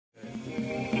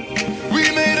We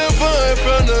made a bond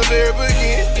from the very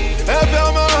beginning. I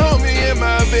found my homie and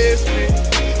my best friend.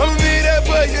 I'ma be that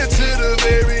for you to the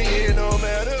very end, no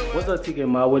matter what. What's up,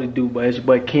 tkmob? What it do, boy? It's your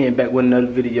boy Ken back with another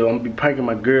video. I'm gonna be pranking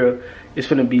my girl. It's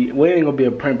gonna be, well, it ain't gonna be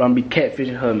a prank, but I'm gonna be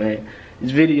catfishing her, man.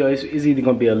 This video is either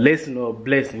gonna be a lesson or a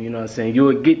blessing, you know what I'm saying? You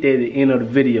will get there at the end of the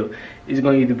video. It's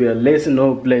gonna either be a lesson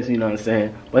or a blessing, you know what I'm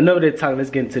saying? But enough of that talk, let's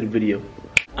get into the video.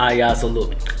 Alright, y'all, so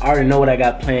look, I already know what I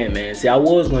got planned, man. See, I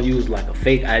was gonna use like a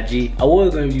fake IG. I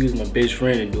was gonna use my best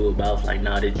friend and do it, but I was like,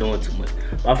 nah, they're doing too much.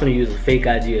 But I'm finna use a fake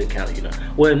IG account, you know.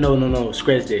 Well, no,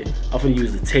 scratch that. I'm finna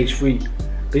use the text-free.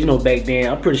 Cause you know, back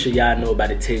then, I'm pretty sure y'all know about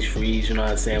the text-frees, you know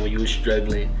what I'm saying, when you was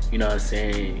struggling, you know what I'm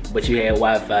saying, but you had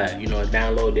Wi-Fi, you know,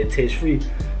 download that text-free.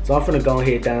 So I'm finna go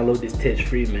ahead and download this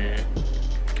text-free, man.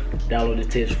 Download this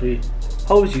text-free.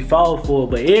 Hope you fall for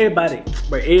it, but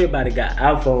everybody got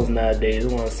iPhones nowadays, you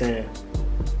know what I'm saying?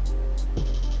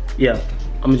 Yeah,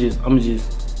 I'ma just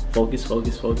focus.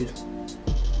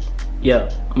 Yeah,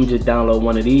 I'ma just download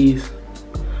one of these.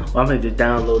 Well, I'm gonna just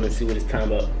download and see what it's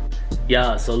talking about.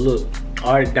 Yeah, so look, I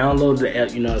already downloaded the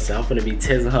app, you know what I'm saying? I'm finna be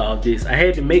testing her off this. I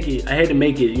had to make it,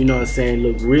 you know what I'm saying,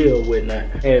 look real with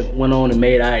that. I went on and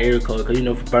made our area code, cause you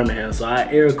know, for Birmingham, so our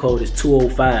area code is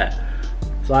 205.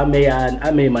 So I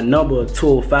made my number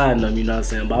 205 number, you know what I'm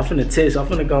saying? But I'm finna test, I'm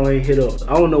finna go ahead and hit up.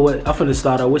 I don't know what, I'm finna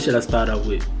start out, what should I start out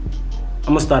with?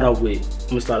 I'm gonna start out with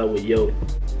yo.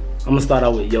 I'm gonna start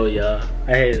out with yo, y'all.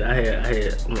 I'm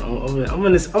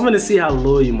gonna see how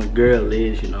loyal my girl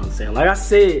is, you know what I'm saying? Like I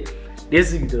said,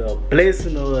 this is either a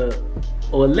blessing or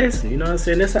a lesson, you know what I'm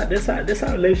saying? That's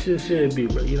how relationship should be,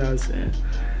 bro, you know what I'm saying?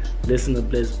 Lesson or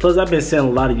blessing. Plus, I've been seeing a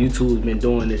lot of YouTubers been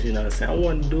doing this, you know what I'm saying? I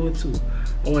wanted to do it too.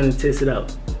 I wanted to test it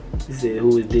out. She said,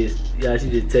 who is this? Yeah, she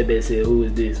just tapped back, said, who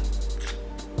is this?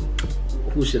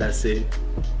 Who should I say?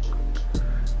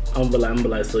 I'm be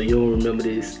like, so you don't remember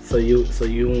this? So you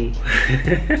don't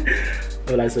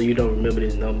I'm like, so you don't remember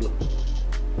this number?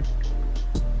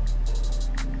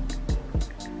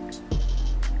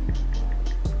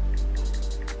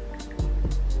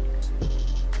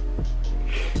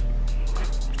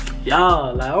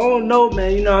 Y'all, like, I don't know,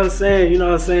 man, you know what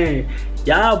I'm saying,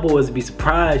 y'all boys be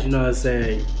surprised, you know what I'm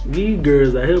saying. These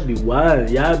girls out here be wild.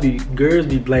 Girls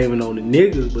be blaming on the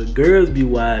niggas, but girls be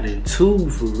wildin' too,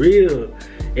 for real.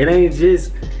 It ain't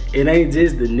just the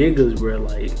niggas, bro,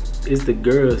 like, it's the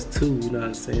girls too, you know what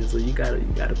I'm saying. So you gotta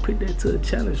put that to a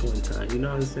challenge one time, you know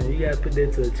what I'm saying. You gotta put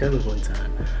that to a challenge one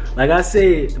time. Like I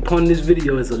said, the point of this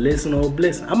video is a lesson or a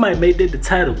blessing. I might make that the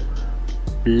title,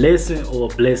 lesson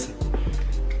or a blessing.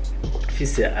 She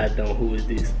said, I don't, who is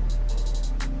this?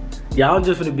 Yeah, I'm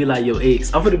just finna be like your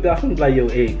ex. I'm finna be like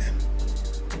your ex.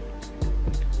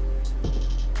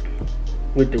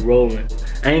 With the rolling.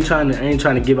 I ain't trying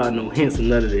to give out no hints or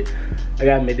none of that. I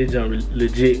gotta make this jump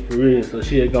legit for real. So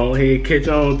she'll go ahead and catch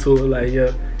on to it, like,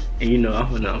 yeah. And you know, I'm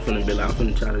finna be like, I'm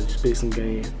finna try to spit some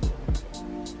game.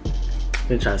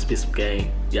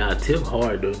 Y'all tip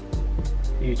hard though.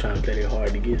 You trying to play that hard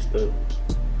to get stuff.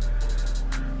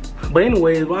 But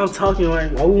anyways, while I'm talking,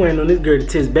 like, while we waiting on this girl to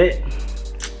test back,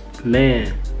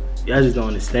 man, y'all just don't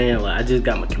understand. Like, I just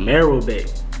got my Camaro back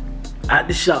out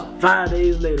the shop 5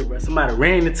 days later, bro. Somebody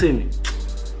ran into me.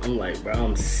 I'm like, bro,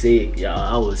 I'm sick, y'all.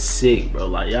 I was sick, bro.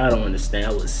 Like, y'all don't understand.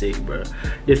 I was sick, bro.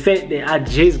 The fact that I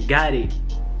just got it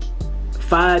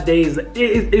 5 days,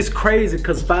 it's crazy,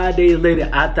 because 5 days later,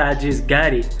 after I just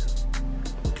got it,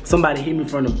 somebody hit me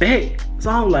from the back. So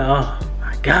I'm like, oh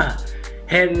my God.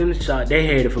 Had it in the shop, they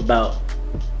had it for about,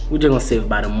 we're just gonna say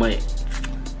about a month.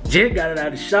 Just got it out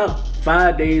of the shop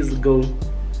 5 days ago.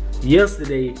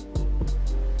 Yesterday,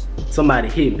 somebody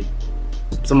hit me.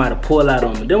 Somebody pulled out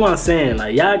on me. That's what I'm saying.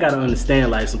 Like, y'all gotta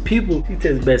understand, like, some people, he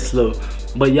test best slow.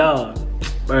 But y'all,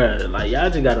 bruh, like, y'all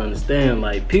just gotta understand,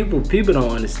 like, people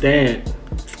don't understand.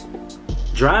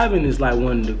 Driving is like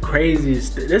one of the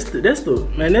craziest, that's the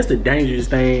dangerous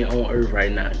thing on earth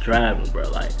right now, driving, bro.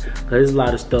 Like, cause there's a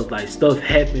lot of stuff, like, stuff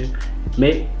happen,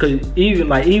 cause even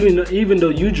though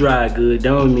you drive good,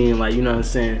 don't mean, like, you know what I'm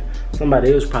saying,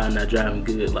 somebody else probably not driving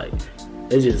good. Like,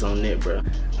 it's just on that, bro.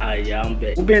 Alright, y'all, I'm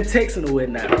back. We've been texting or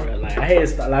whatnot, bro. Like, I had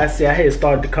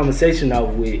started the conversation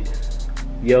off with,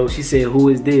 yo, she said, who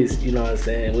is this? You know what I'm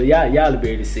saying? Well, y'all be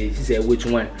able to see. She said, which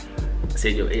one? I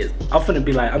said, yo, I'm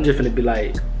just finna be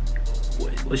like,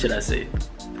 what should I say?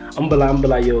 I'm be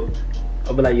like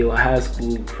yo, high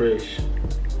school crush.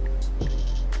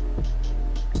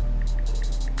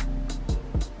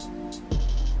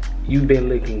 You been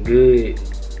looking good.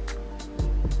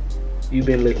 You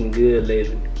been looking good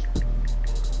lately.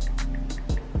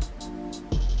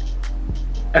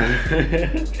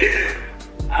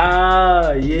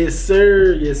 Ah, yes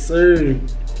sir, yes sir.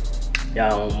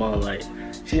 Y'all on mom like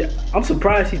I'm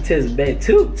surprised she tests back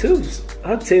too.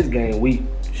 Her test game weak.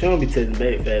 She don't be testing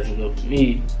back fast enough for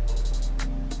me.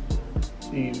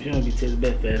 She don't be testing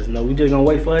back fast enough. We just gonna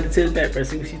wait for her to test back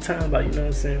first, see what she talking about, you know what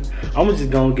I'm saying? I'm just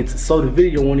gonna get to, so the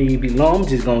video won't even be long, I'm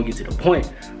just gonna get to the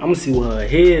point. I'm gonna see what her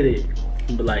head is.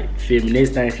 But like, feel me,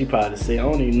 next thing she probably say, I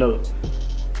don't even know.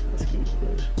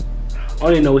 I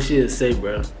don't even know what she'll say,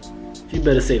 bro. She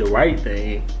better say the right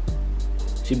thing.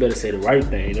 She better say the right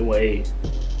thing. That way,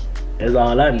 that's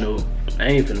all I know. I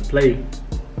ain't finna play.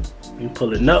 I'm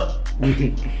pulling up.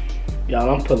 Y'all,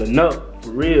 I'm pulling up.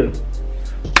 For real.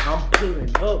 I'm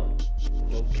pulling up.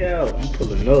 No cap, I'm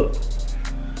pulling up.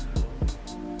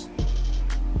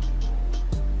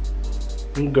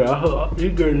 You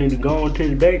girl need to go on to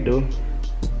the back though.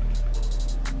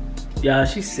 Y'all,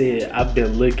 she said, I've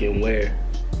been looking where?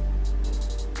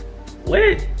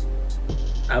 What?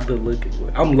 I've been looking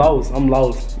where? I'm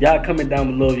lost. Y'all comment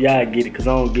down below if y'all get it, cause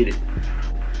I don't get it.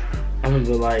 I'm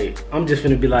just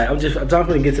finna be like, I'm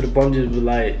finna get to the point,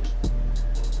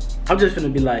 I'm just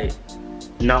finna be like,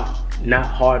 not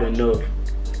hard enough,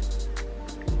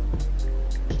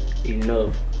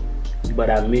 but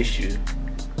I miss you.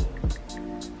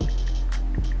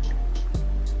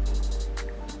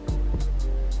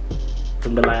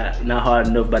 I'm be like, not hard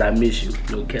enough, but I miss you,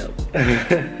 no cap.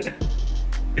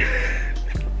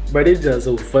 But it's just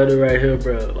so funny right here,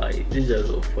 bro. Like, it's just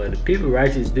so funny. People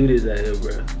righteous do this out here,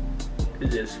 bro.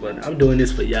 It's just funny. I'm doing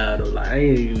this for y'all though. Like, I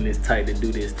ain't even this tight to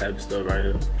do this type of stuff right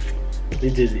here.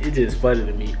 It's just funny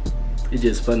to me. It's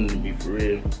just funny to me for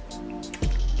real.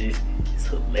 It's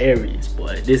hilarious,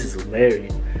 boy. This is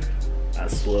hilarious. I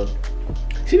swear.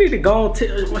 She need to go on.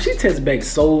 She tests back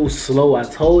so slow. I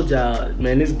told y'all,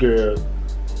 man, this girl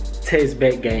test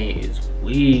back game is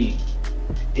weak.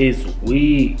 It's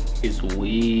weak. It's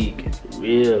weak.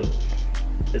 Real.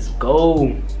 Let's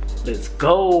go. Let's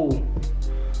go.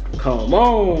 Come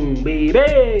on,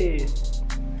 baby.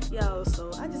 Yo,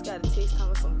 so I just got a text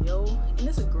telling some yo, and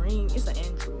it's a green, it's an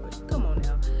Android. Come on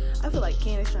now. I feel like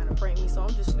Candace trying to prank me, so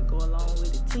I'm just gonna go along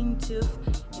with it. Team Tiff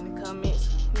in the comments,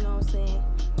 you know what I'm saying?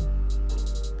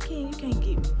 You can't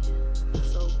get me.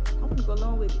 So I'm gonna go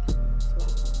along with it. So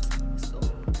let's go.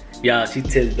 Y'all, she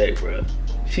texted back, bro.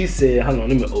 She said, hold on,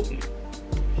 let me open it.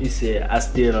 She said, I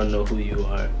still don't know who you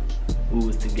are. We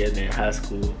was together in high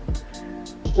school.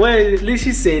 Well, at least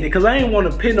she said it, cause I ain't want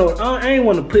to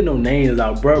put no names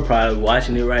out. Bro probably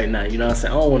watching it right now. You know what I'm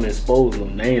saying? I don't want to expose no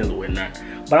names or whatnot.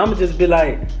 But I'ma just be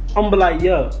like,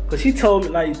 yeah, cause she told me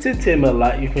like to tell me a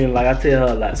lot. You feel like I tell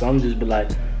her a lot, so I'm be like,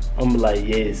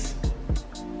 yes.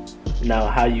 Now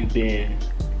how you been?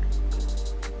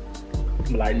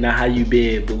 I'm like, now how you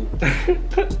been, boo?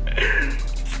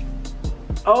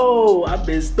 Oh, I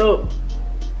been stuck.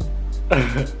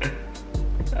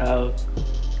 How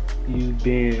you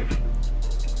been,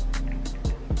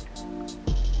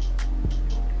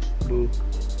 boo?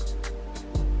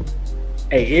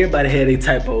 Hey, everybody had their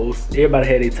typos.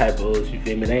 You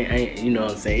feel me? They ain't, you know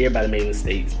what I'm saying? Everybody made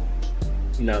mistakes.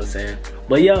 You know what I'm saying?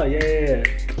 But yeah.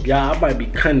 Y'all, I might be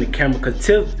cutting the camera because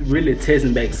Tiff really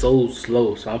testing back so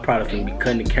slow. So I'm probably gonna be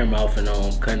cutting the camera off and on,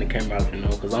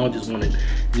 because I don't just want to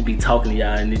just be talking to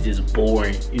y'all and it's just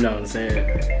boring. You know what I'm saying?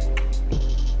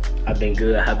 I've been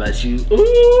good. How about you?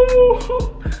 Ooh.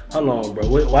 Hold on, bro.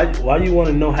 Why you want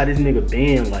to know how this nigga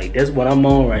been? Like, that's what I'm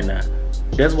on right now.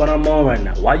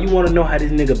 Why you want to know how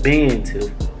this nigga been,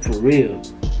 Tiff? For real.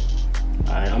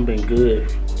 Alright, I'm been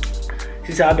good.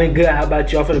 She said, I've been good. How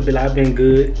about you? I'm finna be like, I've been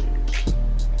good.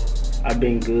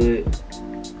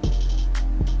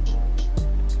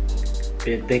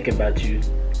 Been thinking about you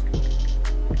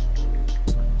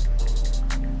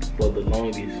for the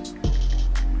longest.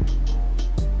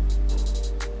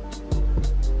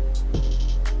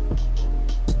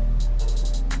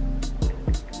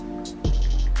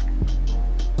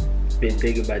 Been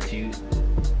thinking about you.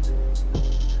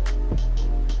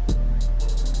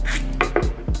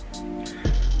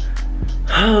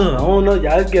 I don't know,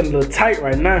 y'all. It's getting a little tight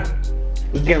right now.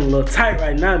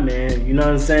 Man. You know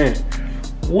what I'm saying?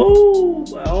 Woo!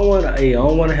 I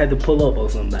don't wanna have to pull up on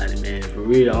somebody, man. For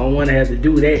real, I don't wanna have to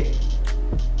do that.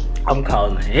 I'm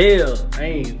calling hell. I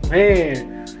ain't playing. You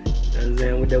know what I'm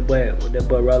saying? What that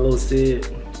boy Rollo said.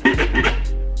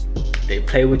 They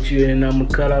play with you and I'ma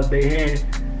cut off their hand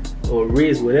or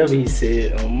wrist, whatever he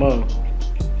said.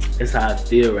 That's how I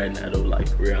feel right now though. Like,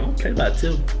 for real, I don't play by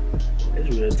two. That's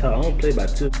real talk. I don't play by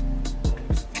two.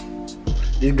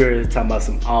 This girl is talking about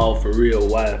some all for real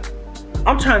wife.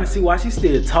 I'm trying to see why she's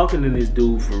still talking to this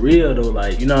dude for real though.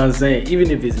 Like, you know what I'm saying? Even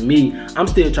if it's me, I'm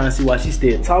still trying to see why she's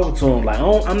still talking to him. Like,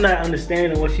 I'm not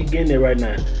understanding what she getting at right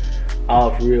now.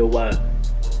 All for real wife.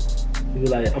 You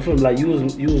like, I'm finna be like, you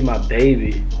was my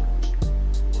baby.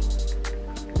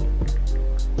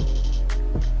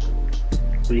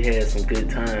 We had some good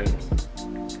times.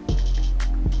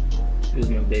 You was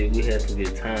my baby, we had some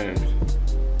good times.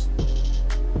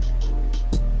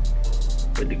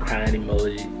 With the crying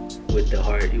emoji, with the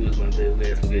heart, you was my baby, we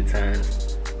had some good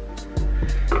times.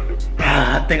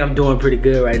 I think I'm doing pretty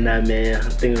good right now, man. I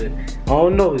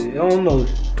don't know.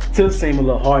 Still seem a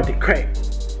little hard to crack.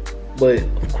 But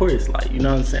of course, like, you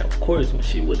know what I'm saying? Of course, when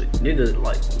she with a nigga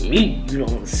like me, you know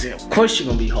what I'm saying? Of course she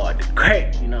gonna be hard to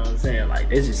crack, you know what I'm saying? Like,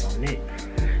 that's just on net.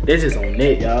 That's just on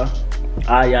net, y'all.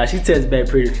 Alright, y'all, she texted back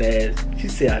pretty fast. She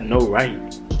said, I know, right?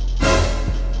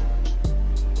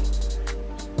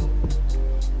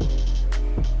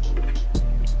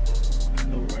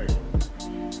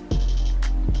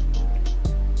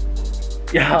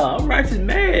 Yeah, I'm right, just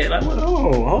mad. Like, hold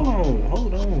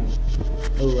on.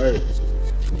 Alright.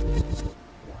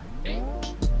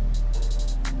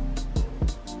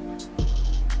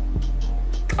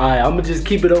 Alright, I'ma just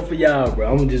keep it up for y'all, bro.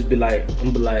 I'ma be like,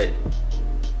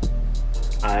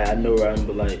 alright, I know, right? I'm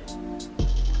be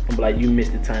like, you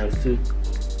missed the times too.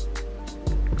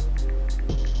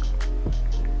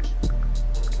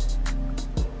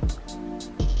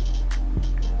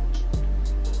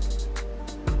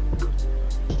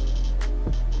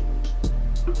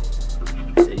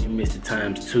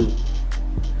 Times too.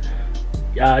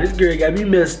 Y'all, this girl got me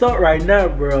messed up right now,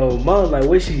 bro. Mom, like,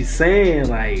 what she saying?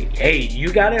 Like, hey,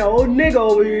 you got an old nigga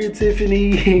over here,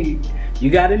 Tiffany. You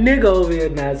got a nigga over here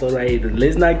now, so like,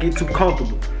 let's not get too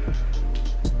comfortable.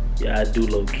 Yeah, I do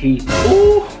low key.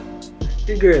 Ooh,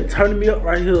 this girl turning me up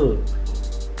right here.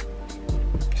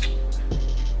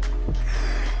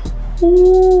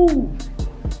 Ooh.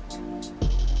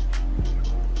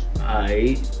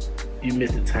 Alright, you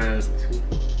missed the times too.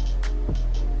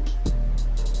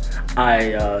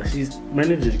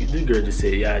 This girl just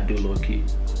said, yeah, I do low key.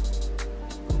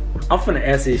 I'm finna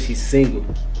ask her if she's single.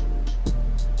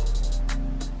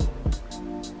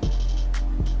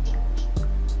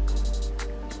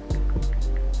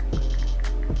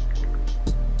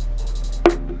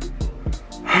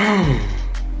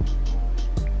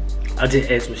 I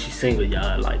just asked when she's single,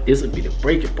 y'all. Like, this would be the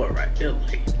breaking point right there.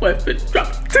 Like, boy, I'm finna drop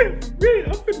a 10 for real.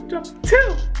 I'm finna drop a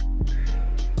 10.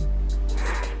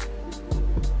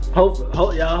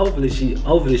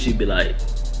 Hopefully she be like,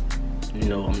 you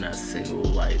know, I'm not single,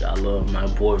 like, I love my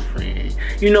boyfriend.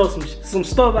 You know, some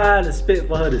stuff I'd expect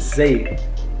for her to say.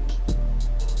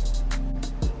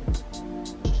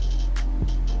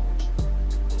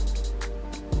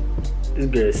 This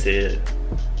girl said,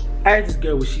 I asked this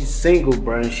girl was she single,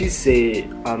 bro, and she said,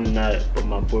 I'm not, but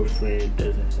my boyfriend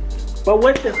doesn't. But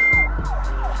what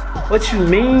you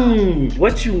mean?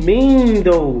 What you mean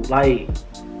though? Like,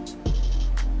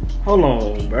 hold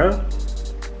on, bro.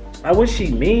 Like, what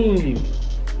she mean?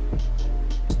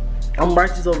 I'm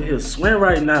righteous over here swearing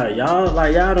right now, y'all.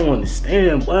 Like, y'all don't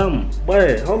understand,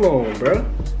 boy. Hold on, bro.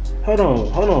 Hold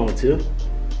on, Tiff.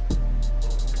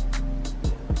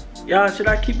 Y'all, should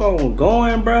I keep on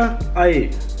going, bro?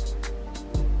 Like,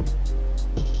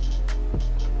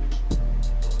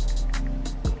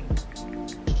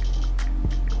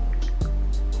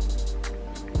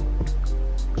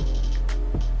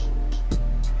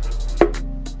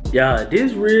 y'all,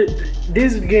 this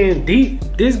getting deep.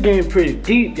 This getting pretty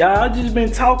deep, y'all. I just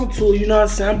been talking to her, you know what I'm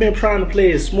saying? I've been trying to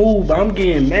play it smooth, but I'm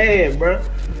getting mad, bro.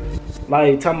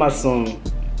 Like, talking about some,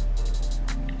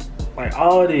 like,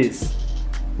 all this.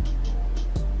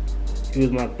 You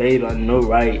was my baby, I know,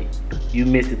 right? You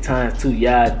missed the times too.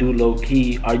 Yeah, I do low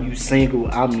key. Are you single?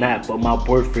 I'm not, but my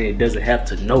boyfriend doesn't have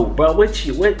to know, bro. What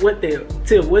you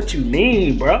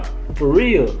mean, bro? For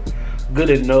real? Good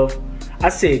enough. I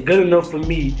said, good enough for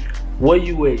me. Where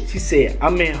you at? She said,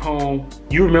 I'm at home.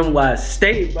 You remember where I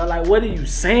stayed, bro? Like, what are you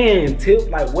saying, Tiff?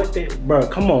 Like, what the, bro?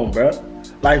 Come on, bro.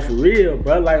 Like, for real,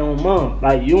 bro. Like, on mom.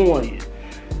 Like, you don't want it.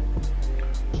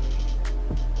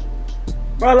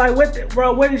 Bro, like,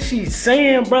 what is she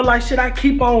saying, bro? Like, should I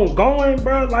keep on going,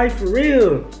 bro? Like, for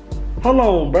real. Hold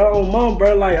on, bro. On mom,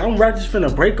 bro. Like, I'm right just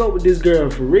finna break up with this girl,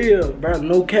 for real, bro.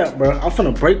 No cap, bro. I'm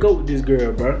finna break up with this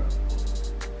girl, bro.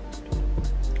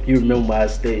 You remember why I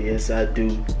stayed? Yes, I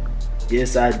do.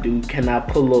 Yes, I do. Can I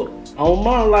pull up? On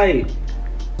mom, like,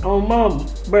 on mom,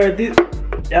 bro.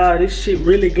 This shit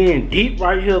really getting deep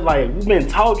right here. Like, we've been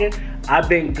talking. I've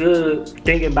been good,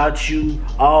 thinking about you,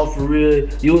 all for real.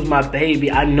 You was my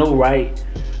baby, I know, right?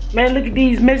 Man, look at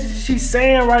these messages she's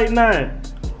saying right now.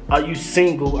 Are you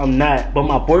single? I'm not, but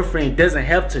my boyfriend doesn't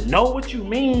have to know. What you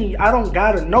mean? I don't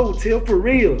gotta know, Till, for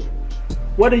real.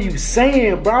 What are you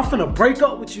saying, bro? I'm finna break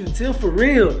up with you, Till, for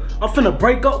real. I'm finna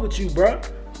break up with you, bro.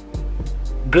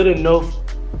 Good enough.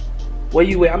 Where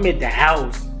you at? I'm at the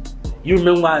house. You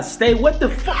remember where I stay? What the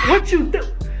fuck? What you do?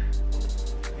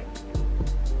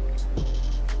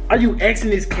 Are you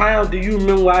asking this clown? Do you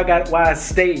remember why I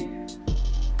stayed?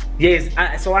 Yes.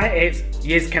 So I asked.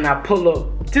 Yes, can I pull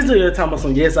up? This girl talking about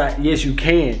some. Yes, you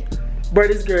can. Bro,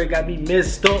 this girl got me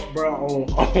messed up, bro.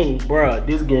 Bro,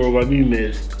 this girl got me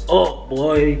messed up,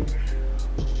 boy.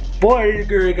 Boy, this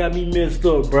girl got me messed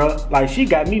up, bro. Like, she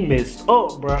got me messed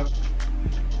up, bro.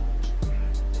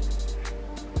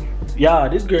 Y'all,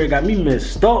 this girl got me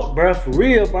messed up, bro. For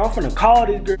real, bro. I'm finna call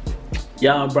this girl.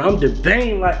 Y'all, bro, I'm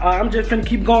debating. Like, I'm just finna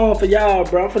keep going for y'all,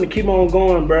 bro. I'm finna keep on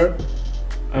going, bro.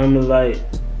 I'm like,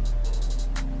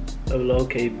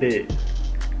 okay, bet.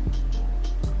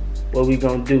 What we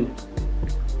gonna do?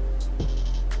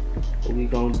 What we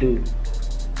gonna do?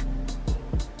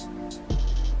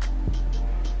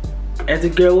 As a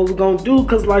girl, what we gonna do?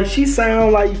 Cause like she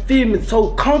sound like, you feel me,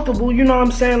 so comfortable, you know what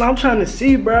I'm saying? Like, I'm trying to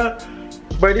see, bro.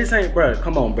 Bro, this ain't, bro.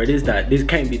 Come on, bro. This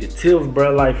can't be the tiff,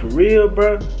 bro. Like, for real,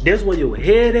 bro. That's where your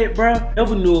head at, bro.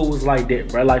 Never knew it was like that,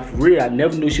 bro. Like, for real, I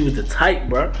never knew she was the type,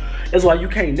 bro. That's why you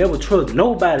can't never trust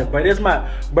nobody, bro. That's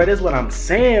what I'm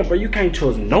saying, bro. You can't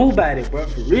trust nobody, bro.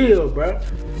 For real, bro.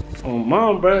 Oh,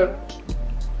 mom, bro.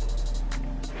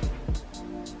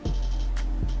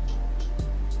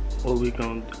 What we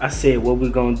gonna do? I said, what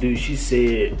we gonna do? She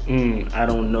said, I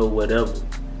don't know, whatever.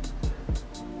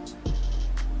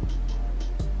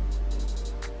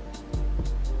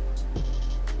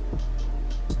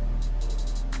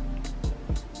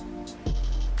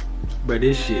 Bro,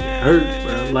 this shit hurt,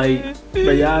 bro. Like,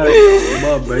 bro, y'all,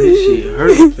 bro, this shit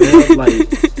hurt, fam. Like,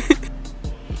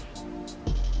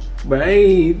 bro, I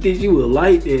ain't think you would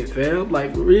like that, fam.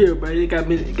 Like, for real, bro. You got a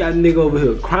nigga over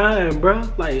here crying, bro.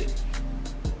 Like,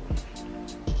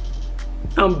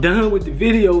 I'm done with the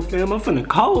video, fam. I'm finna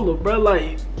call her, bro.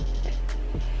 Like,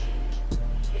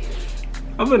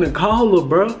 I'm finna call her,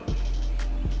 bro.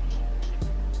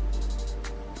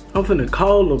 I'm finna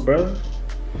call her, bro.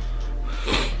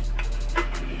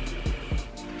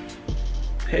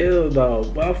 Hell no,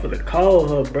 bro. I'm finna call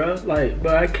her, bro. Like,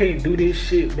 bro, I can't do this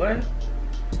shit, boy.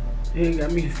 You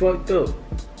got me fucked up.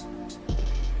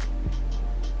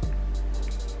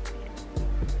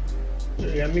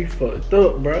 You got me fucked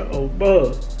up, bro. Oh,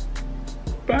 bro.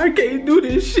 Bro, I can't do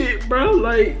this shit, bro.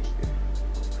 Like,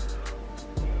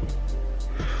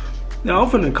 now I'm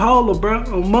finna call her, bro.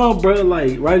 Oh, mom, bro.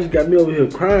 Like, Roger got me over here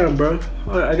crying, bro.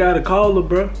 I gotta call her,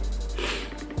 bro.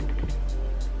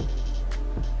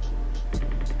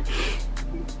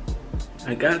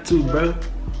 I got to, bro.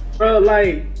 Bro,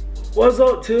 like, what's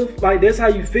up, Tiff? Like, that's how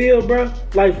you feel, bro?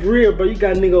 Like, for real, bro. You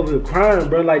got a nigga over here crying,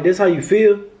 bro. Like, that's how you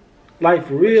feel? Like,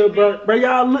 for real, bro. Bro,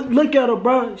 y'all look at her,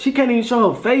 bro. She can't even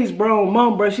show her face, bro. On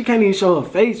mom, bro. She can't even show her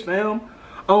face, fam.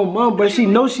 On mom, bro. She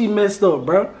know she messed up,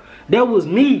 bro. That was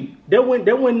me. There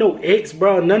wasn't no ex,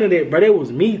 bro. None of that, bro. That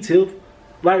was me, Tiff.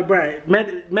 Like, bro.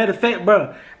 Matter of fact,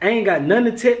 bro. I ain't got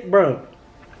nothing to tell, bro.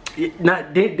 Then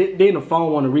the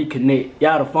phone want to reconnect.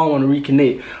 Y'all, the phone want to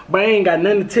reconnect. But I ain't got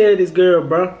nothing to tell this girl,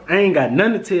 bro. I ain't got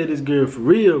nothing to tell this girl for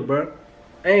real, bro.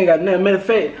 I ain't got nothing. Matter of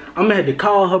fact, I'm gonna have to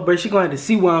call her, bro. She gonna have to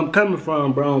see where I'm coming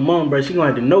from, bro. On mom, bro. She gonna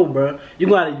have to know, bro. You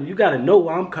gotta know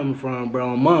where I'm coming from,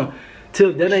 bro. On mom.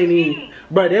 Till that ain't even,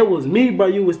 bro. That was me, bro.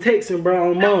 You was texting,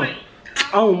 bro. On mom.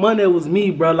 On Monday was me,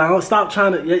 bro. Like, don't stop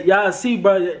trying to. Y'all see,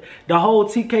 bro. The whole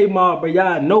tkmob, bro.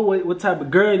 Y'all know what type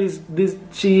of girl this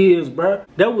she is, bro.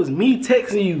 That was me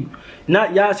texting you.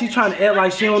 Not y'all. She trying to act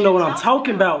like she don't know what I'm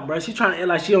talking about, bro. She trying to act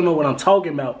like she don't know what I'm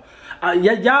talking about.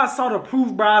 Y'all saw the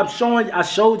proof, bro. I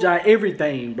showed y'all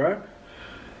everything, bro.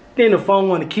 Then the phone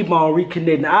want to keep on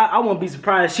reconnecting. I won't be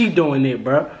surprised she doing it,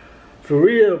 bro. For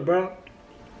real, bro.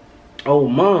 Oh,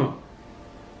 mom.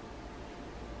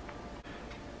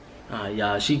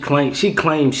 Y'all, she claimed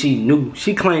she knew.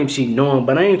 She claimed she knew him,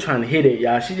 but I ain't trying to hit it,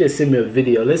 y'all. She just sent me a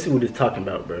video. Let's see what it's talking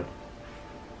about, bro.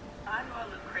 I know I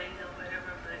look crazy or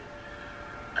whatever,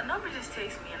 but a number just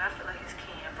texts me and I feel like it's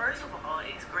Ken. First of all,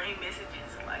 it's green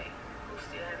messages, like, who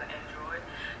still has an Android?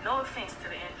 No offense to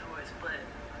the Androids, but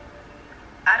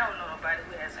I don't know nobody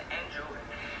who has an Android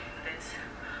that's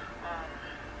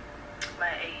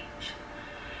my age.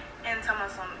 And talking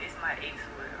about something is my ex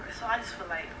or whatever. So I just feel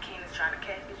like Ken is trying to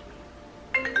catfish me.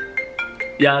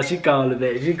 Y'all, she called it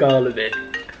back. She called it back.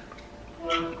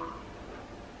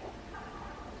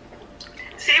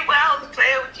 See, well, I was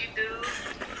playing with you, dude.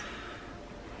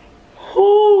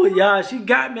 Ooh, y'all, she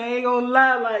got me. I ain't gonna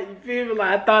lie, like, you feel me?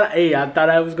 Like, I thought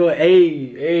I was going,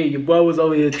 hey, your boy was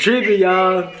over here tripping,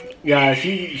 y'all. Yeah,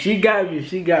 she got me.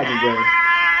 She got me, bro.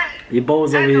 Your boy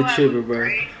was over here tripping, bro.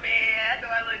 Great, man. I know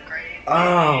I look great.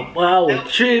 Oh, boy, I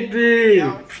was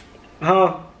tripping.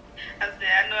 Huh? I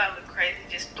said, I know I look crazy,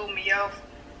 just threw me off.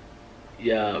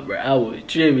 Yeah, bro, I was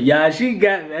tripping. Y'all, she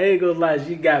got me. I ain't gonna lie,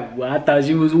 she got me. Well, I thought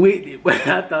she was with it, but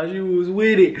I thought she was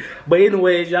with it. But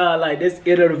anyways, y'all, like, that's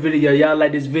the end of the video. Y'all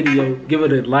like this video, give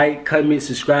it a like, comment,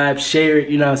 subscribe, share it.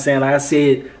 You know what I'm saying? Like I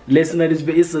said, listen to this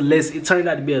video. It's a lesson. It turned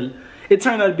out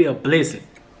to be a blessing.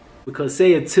 Because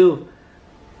say it too,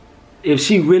 if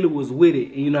she really was with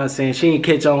it, you know what I'm saying, she ain't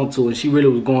catch on to it, she really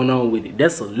was going on with it.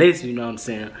 That's a lesson, you know what I'm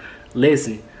saying?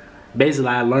 Lesson. Basically,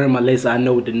 I learned my lesson. I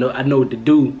know what to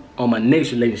do on my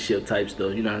next relationship type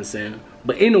stuff, you know what I'm saying?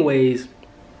 But anyways,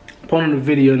 point on the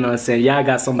video, you know what I'm saying? Y'all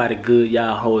got somebody good,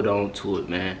 y'all hold on to it,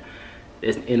 man.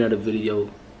 That's the end of the video.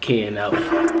 Ken out.